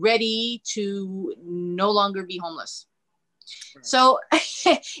ready to no longer be homeless. Right. So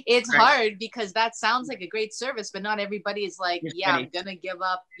it's hard, because that sounds like a great service, but not everybody is like, yeah, I'm gonna give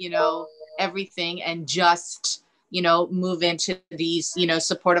up, everything and just, move into these,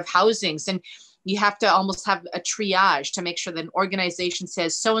 supportive housings. And you have to almost have a triage to make sure that an organization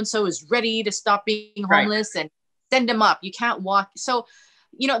says so-and-so is ready to stop being homeless, and send them up. You can't walk. So,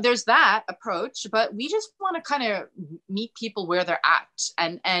 you know, there's that approach, but we just want to kind of meet people where they're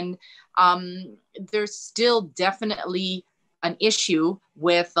at. And there's still definitely an issue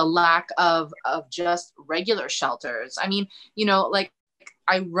with the lack of just regular shelters. I mean, you know, like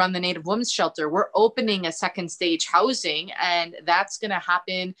I run the Native Women's Shelter. We're opening a second stage housing, and that's going to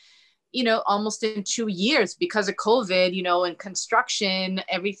happen, you know, almost in 2 years because of COVID, you know, and construction,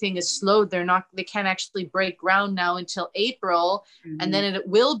 everything is slowed. They can't actually break ground now until April. Mm-hmm. And then it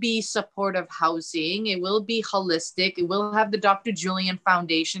will be supportive housing. It will be holistic. It will have the Dr. Julian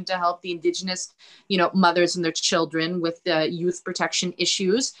Foundation to help the Indigenous, you know, mothers and their children with the youth protection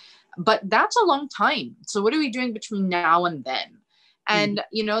issues. But that's a long time. So what are we doing between now and then? And,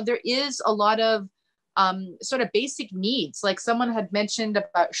 you know, there is a lot of sort of basic needs. Like someone had mentioned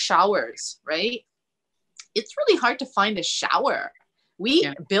about showers, right? It's really hard to find a shower.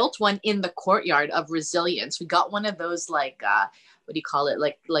 We built one in the courtyard of Resilience. We got one of those, like, what do you call it?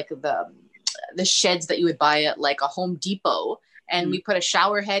 Like the sheds that you would buy at like a Home Depot. And we put a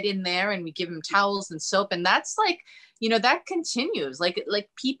shower head in there and we give them towels and soap. And that's like, you know, that continues. Like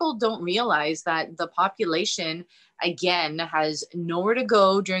people don't realize that the population, again, has nowhere to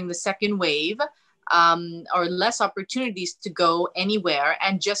go during the second wave, or less opportunities to go anywhere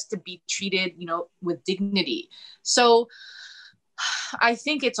and just to be treated, you know, with dignity. So I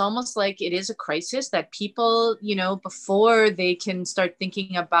think it's almost like it is a crisis that people, you know, before they can start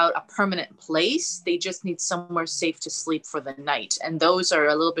thinking about a permanent place, they just need somewhere safe to sleep for the night. And those are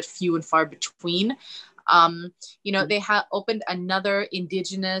a little bit few and far between. You know, they have opened another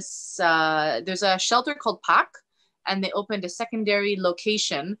Indigenous, there's a shelter called PAC, and they opened a secondary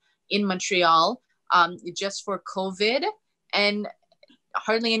location in Montreal just for COVID, and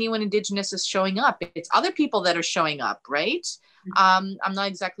hardly anyone Indigenous is showing up. It's other people that are showing up, right? I'm not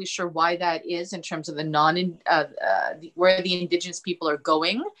exactly sure why that is in terms of the where the Indigenous people are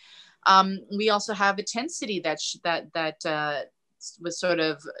going. We also have a tent city that was sort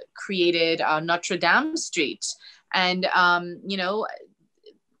of created on Notre Dame Street, and you know,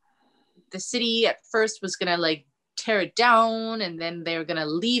 the city at first was gonna like tear it down, and then they're gonna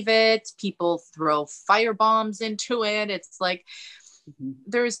leave it. People throw fire bombs into it. It's like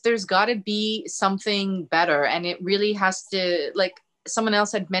there's got to be something better, and it really has to. Like someone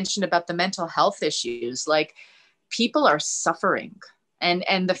else had mentioned about the mental health issues. Like people are suffering,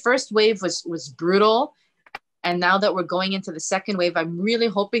 and the first wave was brutal, and now that we're going into the second wave, I'm really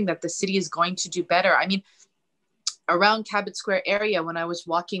hoping that the city is going to do better. I mean, around Cabot Square area, when I was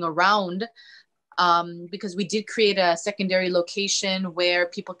walking around. Because we did create a secondary location where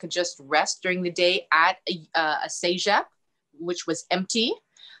people could just rest during the day at a cégep, which was empty.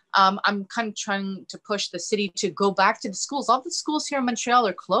 I'm kind of trying to push the city to go back to the schools. All the schools here in Montreal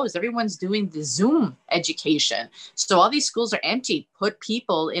are closed. Everyone's doing the Zoom education. So all these schools are empty. Put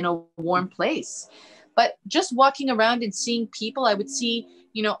people in a warm place. But just walking around and seeing people, I would see,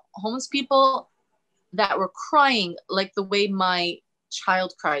 you know, homeless people that were crying like the way my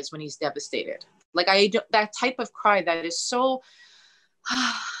child cries when he's devastated. Like that type of cry that is so,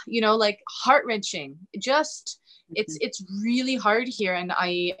 you know, like heart-wrenching. Just, it's really hard here. And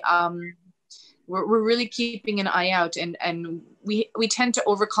we're really keeping an eye out, and we tend to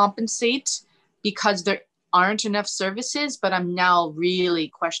overcompensate because there aren't enough services, but I'm now really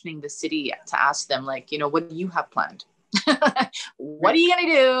questioning the city to ask them, like, you know, what do you have planned? What are you going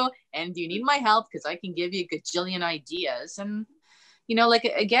to do? And do you need my help? Because I can give you a gajillion ideas. And you know, like,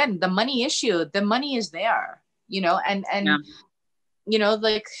 again, the money issue, the money is there, you know, and you know,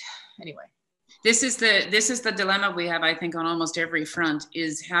 like, anyway. This is the dilemma we have, I think, on almost every front,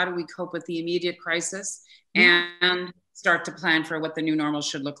 is how do we cope with the immediate crisis and start to plan for what the new normal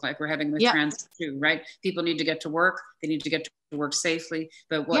should look like. We're having with transit too, right? People need to get to work. They need to get to work safely,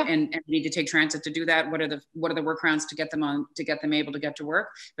 but and need to take transit to do that. What are the workarounds to get them able to get to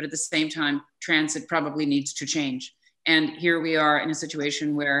work? But at the same time, transit probably needs to change. And here we are in a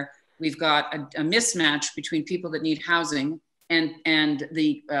situation where we've got a mismatch between people that need housing and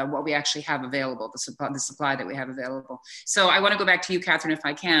the what we actually have available, the supply that we have available. So I want to go back to you, Catherine, if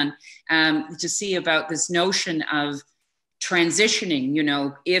I can, to see about this notion of transitioning. You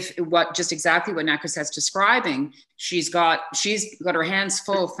know, just exactly what Nakuset's describing. She's got her hands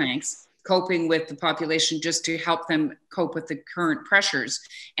full, thanks, coping with the population just to help them cope with the current pressures,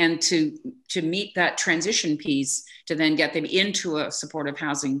 and to meet that transition piece to then get them into a supportive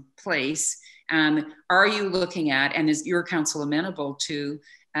housing place. Are you looking at, and is your council amenable to,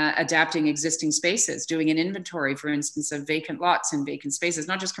 adapting existing spaces, doing an inventory, for instance, of vacant lots and vacant spaces,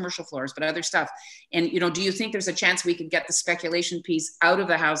 not just commercial floors, but other stuff. And, you know, do you think there's a chance we could get the speculation piece out of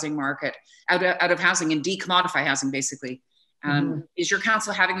the housing market, out of housing, and decommodify housing, basically? Is your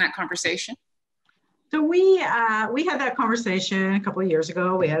council having that conversation? So we had that conversation a couple of years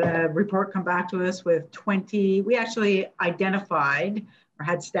ago. We had a report come back to us with 20, we actually identified, or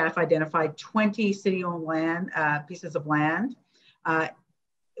had staff identify 20 city-owned land, pieces of land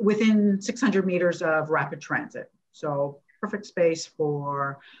within 600 meters of rapid transit. So perfect space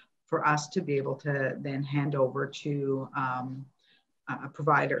for us to be able to then hand over to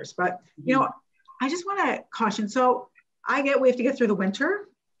providers. But, you know, I just want to caution. So we have to get through the winter,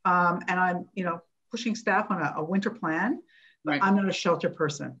 and I'm, you know, pushing staff on a winter plan, but right. I'm not a shelter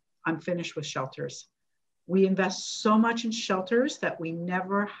person. I'm finished with shelters. We invest so much in shelters that we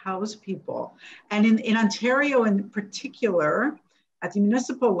never house people. And in Ontario in particular, at the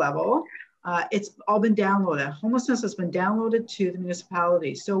municipal level, it's all been downloaded. Homelessness has been downloaded to the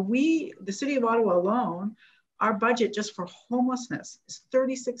municipality. So the city of Ottawa alone, our budget just for homelessness is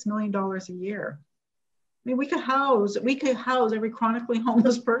 $36 million a year. I mean, we could house every chronically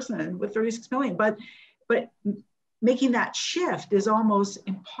homeless person with 36 million, but making that shift is almost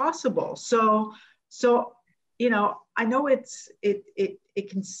impossible. So, you know, I know it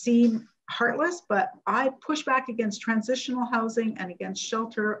can seem heartless, but I push back against transitional housing and against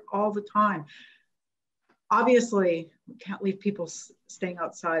shelter all the time. Obviously, we can't leave people staying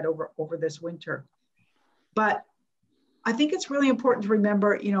outside over this winter, but I think it's really important to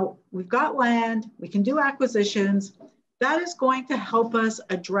remember, you know, we've got land, we can do acquisitions. That is going to help us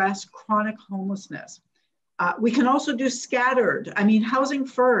address chronic homelessness. We can also do scattered. I mean, housing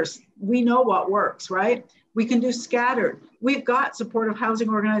first, we know what works, right? We can do scattered. We've got supportive housing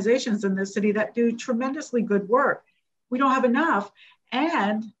organizations in this city that do tremendously good work. We don't have enough,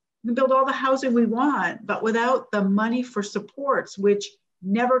 and we can build all the housing we want, but without the money for supports, which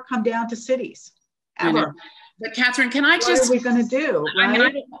never come down to cities, ever. But Catherine, can I just— what are we going to do? Right?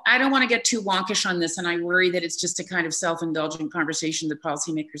 I mean, I don't want to get too wonkish on this, and I worry that it's just a kind of self-indulgent conversation that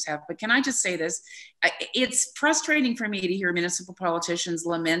policymakers have. But can I just say this? It's frustrating for me to hear municipal politicians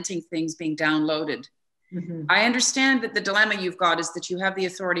lamenting things being downloaded. Mm-hmm. I understand that the dilemma you've got is that you have the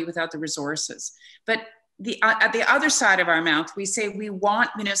authority without the resources. But at the other side of our mouth, we say we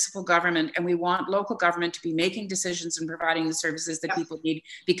want municipal government and we want local government to be making decisions and providing the services that people need,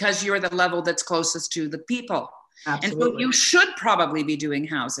 because you're the level that's closest to the people. Absolutely. And so you should probably be doing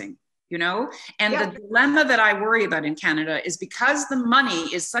housing, you know? And the dilemma that I worry about in Canada is because the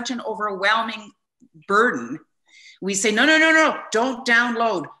money is such an overwhelming burden, we say, no, don't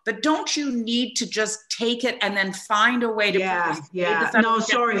download. But don't you need to just take it and then find a way to— No,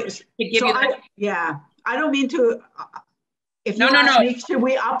 sorry. I don't mean to, if you ask me, should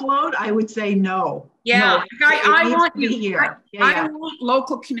we upload? I would say no. Yeah, no, I want you here. I want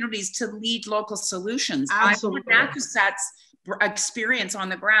local communities to lead local solutions. Absolutely. I want Nakuset's experience on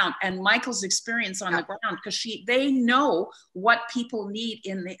the ground and Micheal's experience on the ground, because they know what people need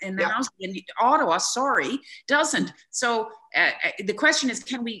in the house. And Ottawa, doesn't. So the question is,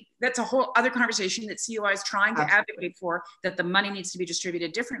 that's a whole other conversation that COI is trying to advocate for, that the money needs to be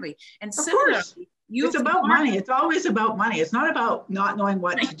distributed differently. And similarly, it's about money. It's always about money. It's not about not knowing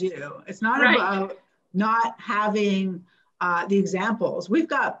what to do. It's not about not having the examples. We've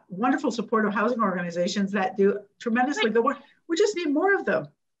got wonderful supportive housing organizations that do tremendously good work. We just need more of them.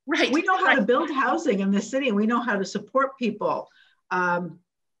 Right. We know how to build housing in this city. We know how to support people.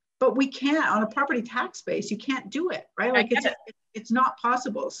 But we can't, on a property tax base, you can't do it, right? Like it's not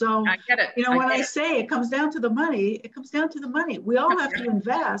possible. So, I get it. You know, when I say it comes down to the money, it comes down to the money. We all have to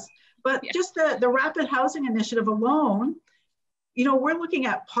invest, but just the rapid housing initiative alone, you know, we're looking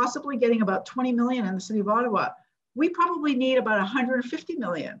at possibly getting about 20 million in the city of Ottawa. We probably need about 150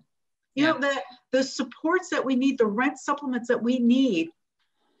 million. You know, the supports that we need, the rent supplements that we need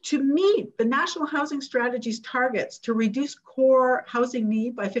to meet the National Housing Strategy's targets to reduce core housing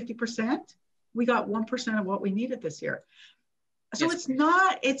need by 50%, we got 1% of what we needed this year. So it's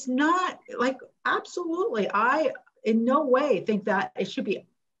not like, absolutely, I in no way think that it should be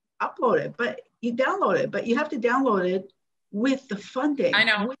uploaded, but you download it, but you have to download it with the funding. I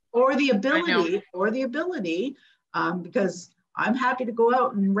know. Or the ability, because I'm happy to go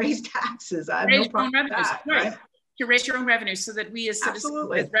out and raise taxes. I have no problem with that. Right? To raise your own revenue so that we as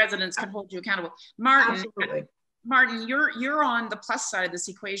citizens, as residents, can hold you accountable. Martin, you're on the plus side of this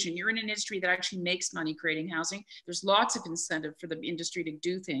equation. You're in an industry that actually makes money creating housing. There's lots of incentive for the industry to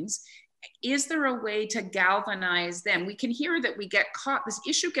do things. Is there a way to galvanize them? We can hear that we get caught, this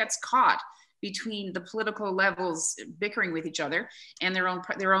issue gets caught between the political levels bickering with each other and their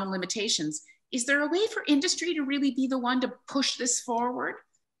own limitations. Is there a way for industry to really be the one to push this forward?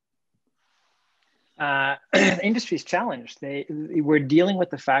 Industry's challenged. We're dealing with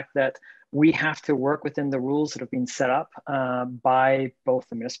the fact that we have to work within the rules that have been set up by both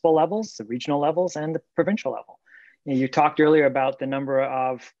the municipal levels, the regional levels, and the provincial level. You talked earlier about the number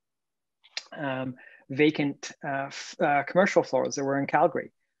of vacant commercial floors that were in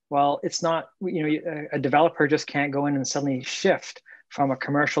Calgary. Well, it's not, a developer just can't go in and suddenly shift from a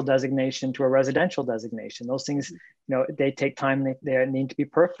commercial designation to a residential designation. Those things, they take time, they need to be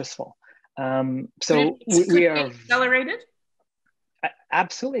purposeful. So we are accelerated.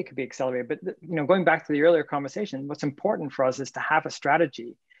 Absolutely, it could be accelerated. But going back to the earlier conversation, what's important for us is to have a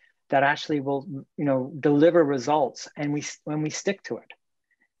strategy that actually will, deliver results, and when we stick to it.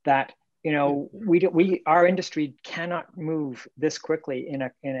 That our industry cannot move this quickly in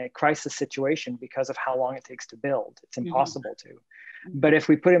a crisis situation because of how long it takes to build. It's impossible to. But if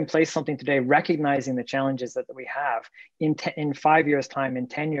we put in place something today, recognizing the challenges that we have in 5 years' time, in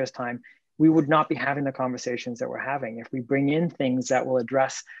 10 years' time, we would not be having the conversations that we're having. If we bring in things that will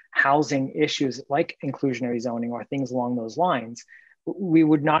address housing issues like inclusionary zoning or things along those lines, we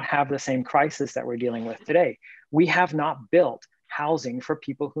would not have the same crisis that we're dealing with today. We have not built housing for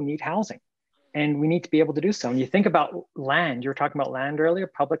people who need housing, and we need to be able to do so. When you think about land, you were talking about land earlier,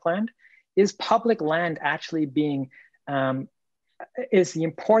 public land. Is public land actually being, is the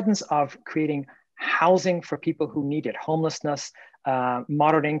importance of creating housing for people who need it, homelessness,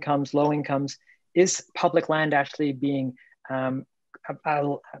 moderate incomes, low incomes, is public land actually being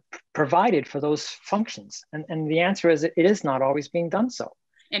provided for those functions? And the answer is it is not always being done so.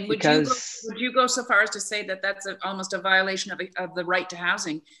 And would you go so far as to say that that's almost a violation of the right to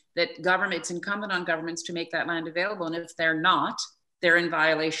housing, that it's incumbent on governments to make that land available, and if they're not, they're in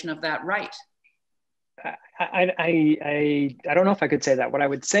violation of that right? I don't know if I could say that. What I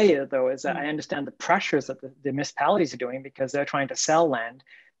would say, though, is that I understand the pressures that the municipalities are doing, because they're trying to sell land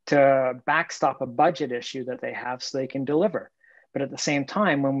to backstop a budget issue that they have so they can deliver. But at the same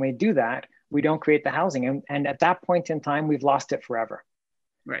time, when we do that, we don't create the housing. And at that point in time, we've lost it forever.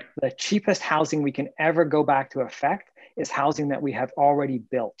 Right. The cheapest housing we can ever go back to affect is housing that we have already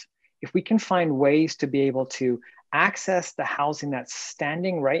built. If we can find ways to be able to access the housing that's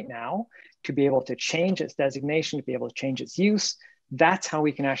standing right now, to be able to change its designation, to be able to change its use, that's how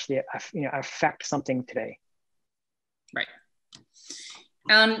we can actually affect something today. Right.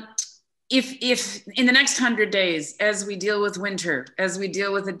 If in the next 100 days, as we deal with winter, as we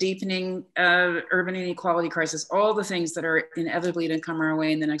deal with a deepening urban inequality crisis, all the things that are inevitably to come our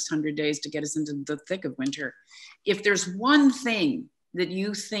way in the next 100 days to get us into the thick of winter, if there's one thing that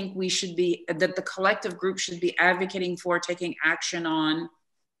you think that the collective group should be advocating for, taking action on,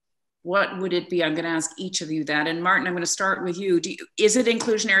 what would it be? I'm going to ask each of you that. And Martin, I'm going to start with you. Is it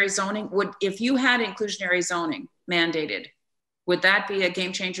inclusionary zoning? If you had inclusionary zoning mandated, would that be a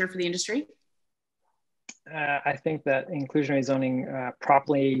game changer for the industry? I think that inclusionary zoning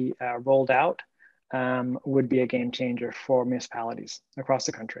properly rolled out would be a game changer for municipalities across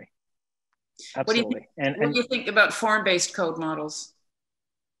the country. Absolutely. What do you think about form-based code models?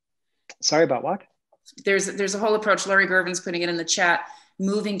 Sorry, about what? There's a whole approach. Laurie Gervin's putting it in the chat,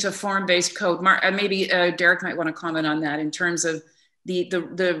 moving to form-based code. Maybe Derek might want to comment on that in terms of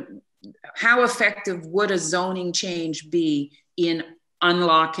how effective would a zoning change be in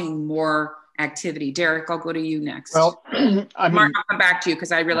unlocking more activity? Derek, I'll go to you next. Well, Martin, I'll come back to you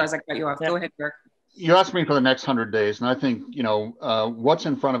because I realize I cut you off. Yeah. Go ahead, Derek. You asked me for the next 100 days, and I think, what's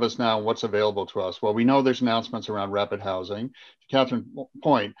in front of us now, what's available to us? Well, we know there's announcements around rapid housing. To Catherine's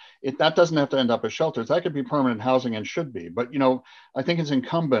point, that doesn't have to end up as shelters. That could be permanent housing and should be. But, I think it's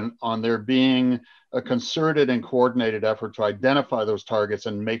incumbent on there being a concerted and coordinated effort to identify those targets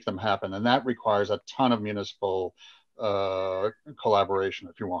and make them happen. And that requires a ton of municipal collaboration,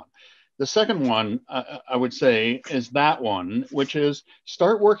 if you want. The second one, I would say, is that one, which is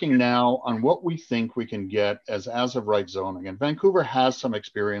start working now on what we think we can get as of right zoning. And Vancouver has some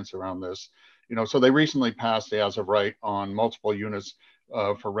experience around this. So they recently passed the as of right on multiple units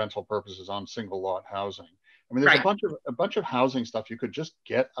for rental purposes on single lot housing. I mean, there's a bunch of housing stuff you could just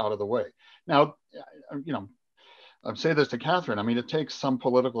get out of the way. Now, I'd say this to Catherine. I mean, it takes some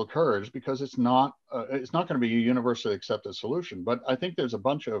political courage because it's not going to be a universally accepted solution. But I think there's a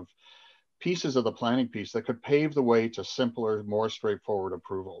bunch of pieces of the planning piece that could pave the way to simpler, more straightforward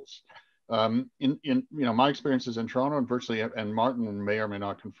approvals. In my experiences in Toronto and Martin may or may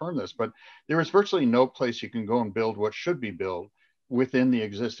not confirm this, but there is virtually no place you can go and build what should be built within the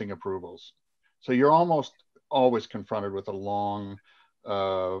existing approvals. So you're almost always confronted with a long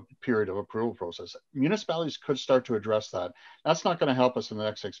period of approval process. Municipalities could start to address that. That's not going to help us in the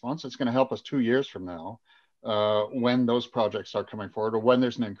next 6 months. It's going to help us 2 years from now when those projects start coming forward, or when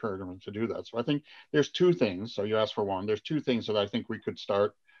there's an encouragement to do that. So I think there's two things. So you asked for one. There's two things that I think we could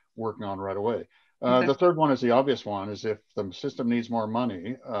start working on right away. Okay. The third one is the obvious one, is if the system needs more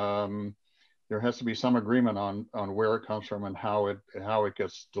money, there has to be some agreement on where it comes from and how it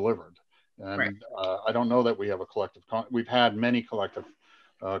gets delivered. And right. I don't know that we have a collective, we've had many collective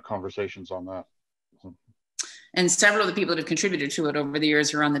conversations on that. And several of the people that have contributed to it over the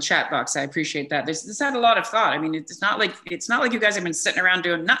years are on the chat box. I appreciate that. This had a lot of thought. I mean, it's not like you guys have been sitting around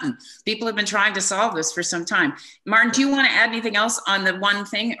doing nothing. People have been trying to solve this for some time. Martin, do you want to add anything else on the one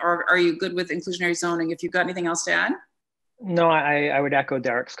thing, or are you good with inclusionary zoning? If you've got anything else to add? No, I would echo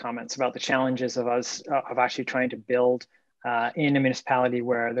Derek's comments about the challenges of us of actually trying to build in a municipality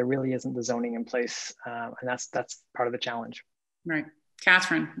where there really isn't the zoning in place, and that's part of the challenge. Right,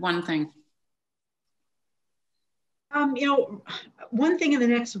 Catherine, one thing. You know, one thing in the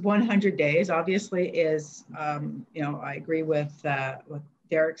next 100 days, obviously, is, you know, I agree with what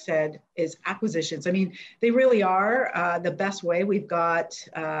Derek said, is acquisitions. I mean, they really are the best way. We've got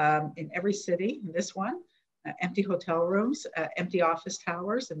in every city, this one, empty hotel rooms, empty office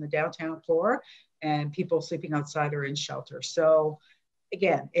towers in the downtown core, and people sleeping outside or in shelter. So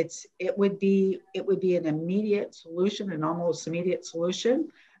again, it would be an immediate solution, an almost immediate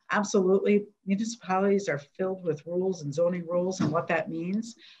solution. Absolutely, municipalities are filled with rules and zoning rules and what that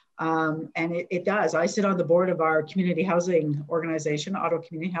means. And it does. I sit on the board of our community housing organization, Ottawa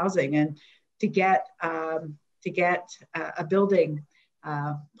Community Housing, and to get a building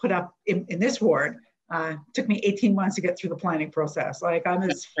put up in this ward took me 18 months to get through the planning process. Like, I'm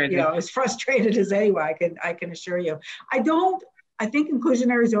as frustrated as anyone, I can assure you. I think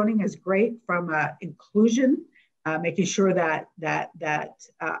inclusionary zoning is great from inclusion. Making sure that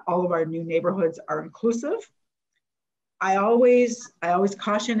all of our new neighborhoods are inclusive. I always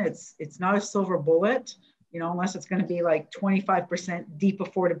caution it's not a silver bullet, you know, unless it's going to be like 25% deep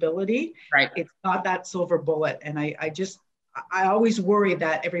affordability. Right. It's not that silver bullet, and I always worry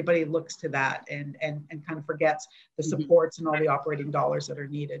that everybody looks to that and kind of forgets the supports and all the operating dollars that are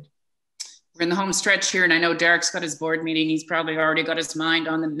needed. We're in the home stretch here, and I know Derek's got his board meeting. He's probably already got his mind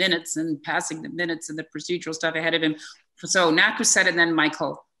on the minutes and passing the minutes and the procedural stuff ahead of him. So Nakuset and then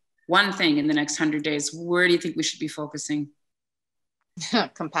Micheal, one thing in the next 100 days, where do you think we should be focusing?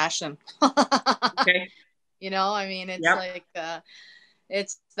 Compassion. Okay. You know, I mean, it's like,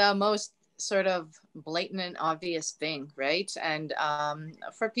 it's the most sort of blatant and obvious thing, right? And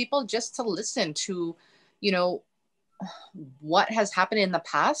for people just to listen to, you know, what has happened in the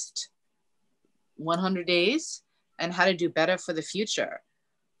past 100 days and how to do better for the future.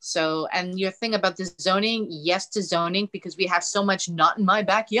 So, and your thing about the zoning, yes to zoning, because we have so much not in my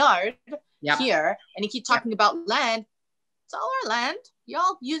backyard here, and you keep talking about land. It's all our land.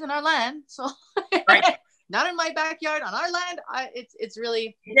 Y'all using our land. So right. Not in my backyard, on our land. It's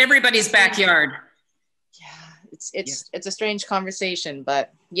really everybody's backyard. Yeah, it's a strange conversation,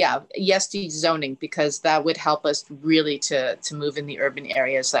 but yeah, yes to zoning, because that would help us really to move in the urban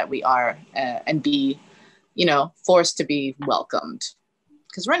areas that we are and be, you know, forced to be welcomed,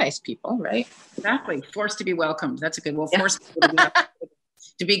 because we're nice people, right? Exactly, forced to be welcomed. That's a good one. Forced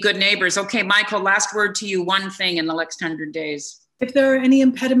to be good neighbors. Okay, Micheal, last word to you. One thing in the next 100 days. If there are any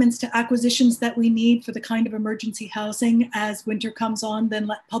impediments to acquisitions that we need for the kind of emergency housing as winter comes on, then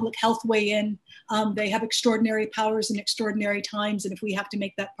let public health weigh in. They have extraordinary powers in extraordinary times, and if we have to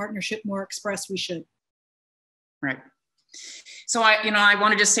make that partnership more express, we should. Right. So I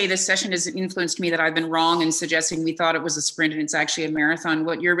want to just say this session has influenced me, that I've been wrong in suggesting we thought it was a sprint and it's actually a marathon.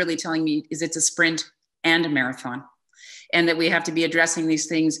 What you're really telling me is it's a sprint and a marathon, and that we have to be addressing these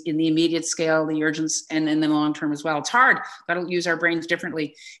things in the immediate scale, the urgence, and in the long term as well. It's hard, got to use our brains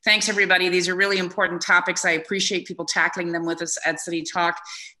differently. Thanks, everybody. These are really important topics. I appreciate people tackling them with us at City Talk.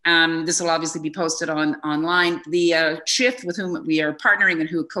 This will obviously be posted online. The Shift, with whom we are partnering and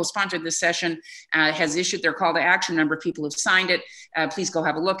who co-sponsored this session, has issued their call to action. A number of people have signed it. Please go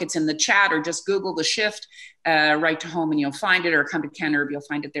have a look. It's in the chat, or just Google the Shift. Right to Home and you'll find it, or come to Kennerb, you'll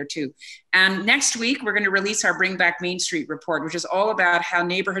find it there too. And next week, we're going to release our Bring Back Main Street report, which is all about how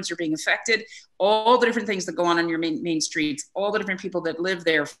neighborhoods are being affected, all the different things that go on your main streets, all the different people that live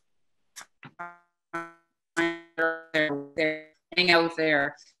there, hang out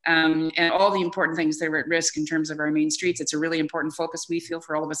there, and all the important things that are at risk in terms of our main streets. It's a really important focus, we feel,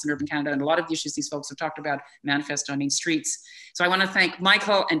 for all of us in urban Canada, and a lot of the issues these folks have talked about manifest on main streets. So I want to thank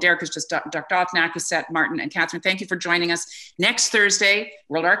Micheal, and Derek has just ducked off, Nakuset, Martin, and Catherine. Thank you for joining us. Next Thursday,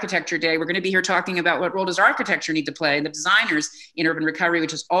 World Architecture Day, we're going to be here talking about what role does architecture need to play, and the designers in urban recovery,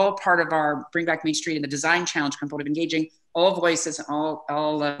 which is all part of our Bring Back Main Street and the design challenge component of engaging all voices and all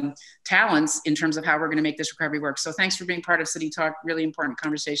talents in terms of how we're going to make this recovery work. So thanks for being part of City Talk. Really important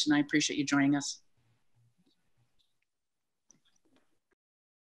conversation. I appreciate you joining us.